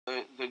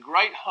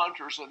great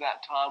hunters of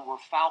that time were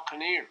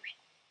falconeers.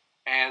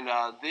 And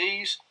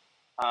these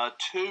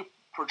two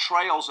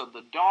portrayals of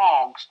the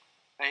dogs,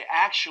 they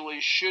actually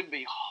should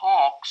be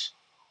hawks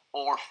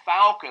or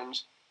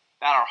falcons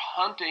that are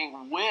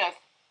hunting with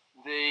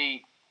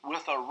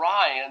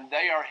Orion.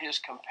 They are his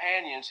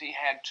companions. He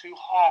had two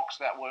hawks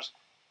that was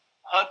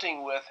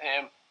hunting with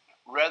him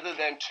rather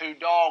than two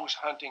dogs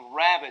hunting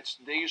rabbits.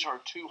 These are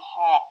two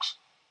hawks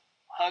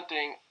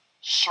hunting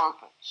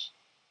serpents.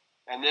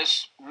 And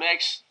this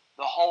makes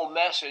the whole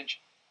message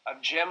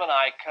of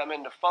Gemini come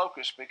into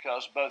focus,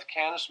 because both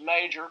Canis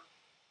Major,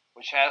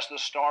 which has the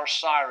star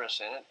Sirius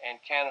in it, and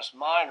Canis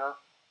Minor,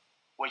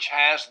 which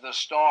has the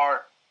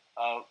star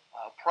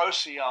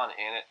Procyon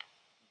in it,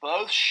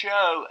 both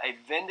show a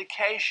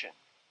vindication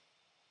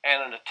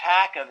and an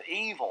attack of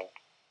evil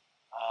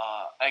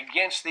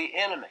against the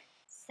enemy.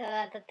 So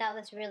I thought that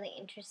was really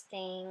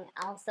interesting.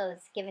 Also,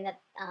 it's given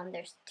that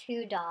there's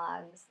two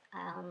dogs.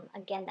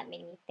 Again, that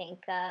made me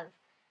think of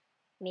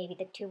maybe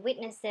the two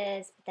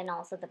witnesses, but then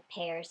also the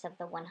pairs of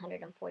the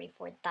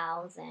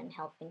 144,000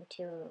 helping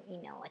to,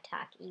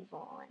 attack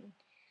evil. And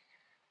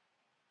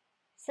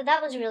so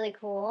that was really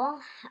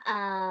cool.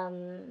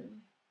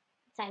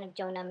 Sign of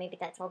Jonah, maybe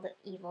that's all the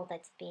evil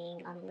that's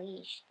being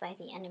unleashed by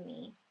the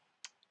enemy.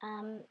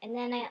 And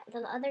then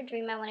the other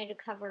dream I wanted to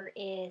cover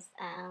is,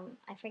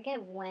 I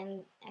forget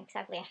when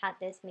exactly I had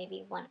this,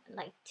 maybe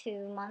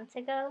 2 months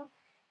ago.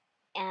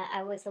 And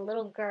I was a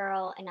little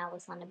girl and I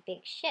was on a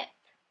big ship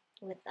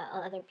with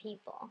other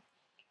people,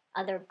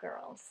 other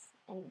girls,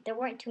 and there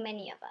weren't too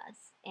many of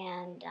us.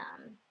 And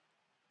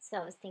so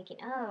I was thinking,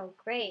 oh,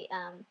 great,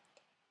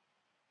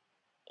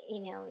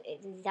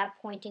 is that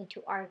pointing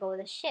to Argo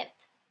the ship?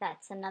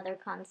 That's another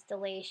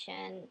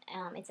constellation.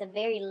 It's a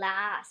very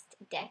last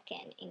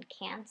decan in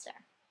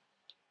Cancer,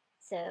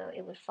 so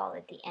it would fall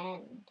at the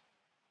end.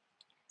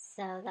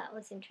 So that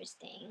was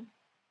interesting.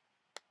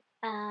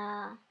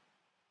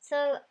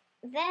 So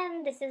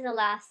then this is the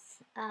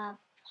last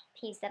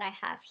piece that I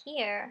have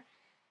here.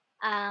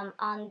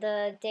 On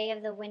the day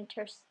of the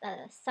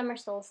summer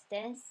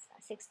solstice,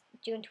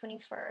 June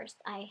 21st,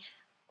 I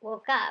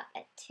woke up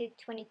at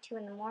 2:22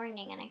 in the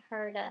morning, and I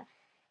heard a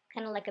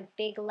kind of like a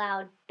big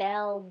loud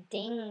bell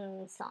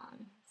ding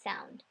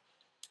sound.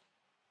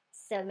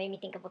 So it made me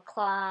think of a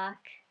clock,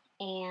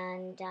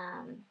 and so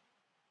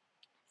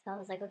I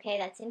was like, okay,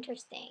 that's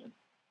interesting.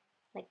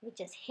 Like, we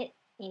just hit,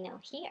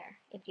 here.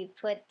 If you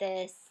put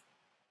this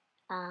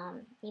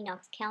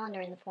Enoch's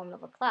calendar in the form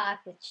of a clock,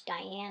 which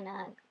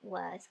Diana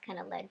was kind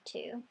of led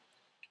to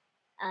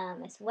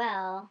as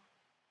well,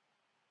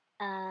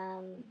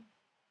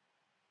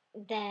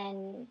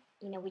 then,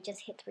 we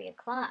just hit 3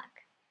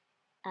 o'clock.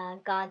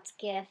 God's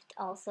Gift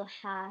also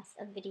has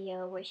a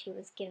video where she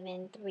was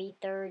given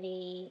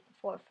 3:30,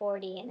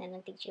 4:40, and then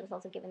I think she was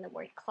also given the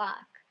word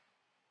clock.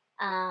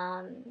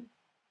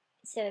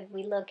 So if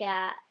we look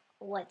at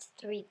what's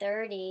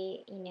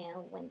 3:30,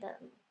 when the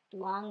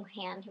long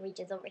hand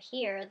reaches over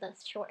here, the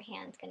short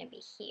hand's going to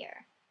be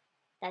here.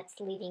 That's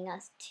leading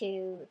us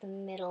to the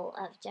middle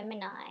of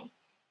Gemini,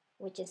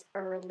 which is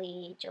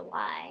early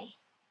July.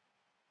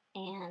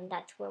 And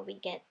that's where we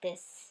get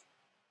this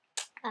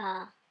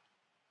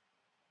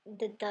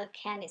the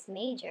Canis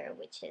Major,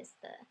 which is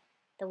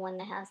the one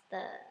that has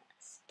the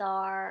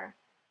star,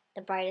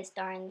 the brightest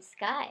star in the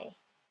sky.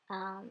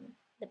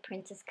 The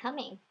prince is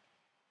coming.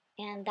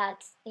 And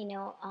that's,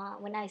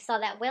 when I saw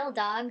that whale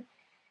dog,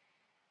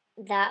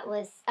 I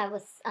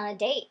was on a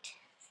date.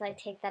 So I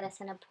take that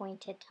as an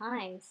appointed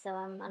time. So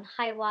I'm on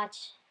high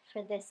watch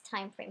for this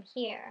time frame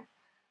here.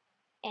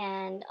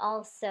 And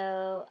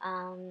also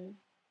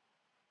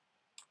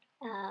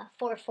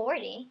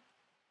 4:40.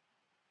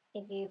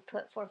 If you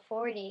put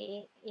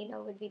 4:40,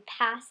 would be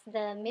past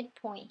the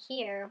midpoint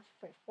here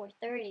for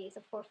 4:30.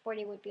 So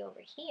 4:40 would be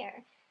over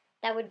here.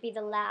 That would be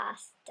the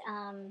last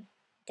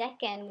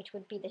decan, which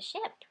would be the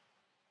ship.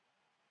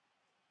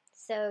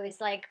 So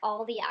is like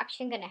all the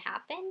action going to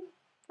happen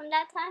from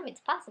that time?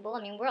 It's possible.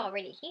 I mean, we're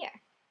already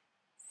here.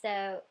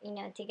 So,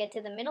 to get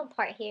to the middle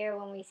part here,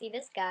 when we see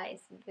this guy,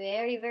 is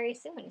very, very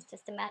soon. It's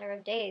just a matter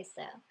of days.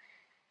 So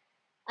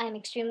I'm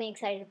extremely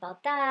excited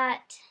about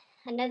that.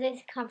 Another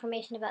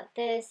confirmation about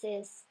this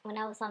is when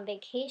I was on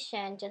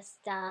vacation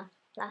just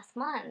last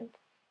month,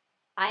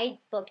 I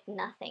booked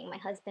nothing. My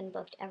husband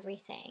booked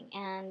everything.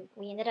 And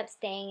we ended up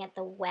staying at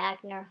the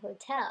Wagner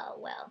Hotel.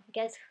 Well,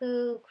 guess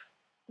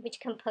which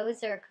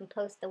composer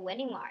composed the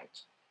Wedding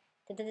March?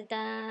 That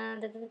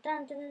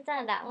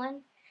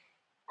one.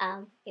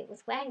 It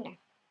was Wagner.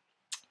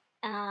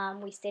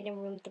 We stayed in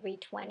room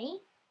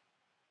 320.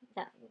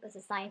 That was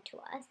assigned to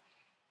us.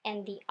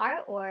 And the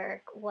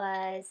artwork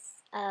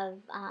was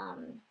of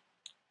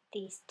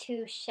these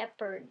two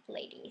shepherd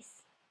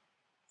ladies.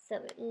 So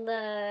it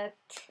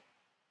looked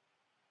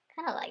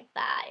kind of like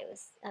that. It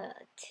was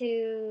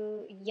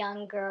two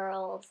young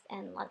girls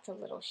and lots of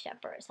little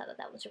shepherds. I thought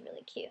that was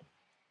really cute.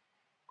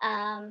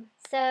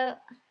 So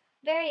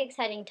very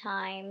exciting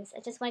times.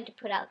 I just wanted to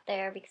put out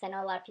there because I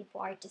know a lot of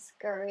people are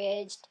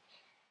discouraged.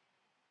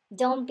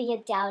 Don't be a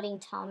doubting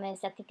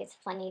Thomas. I think it's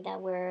funny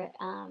that we're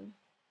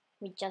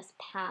We just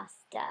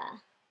passed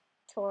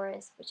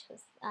Taurus, which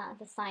was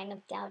the sign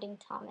of doubting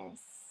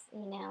Thomas,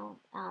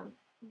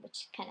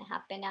 which kind of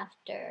happened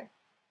after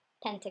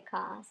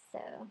Pentecost.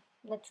 So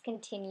let's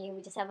continue.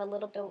 We just have a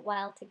little bit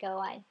while to go,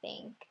 I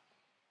think.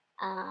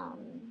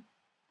 All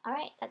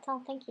right, that's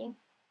all. Thank you.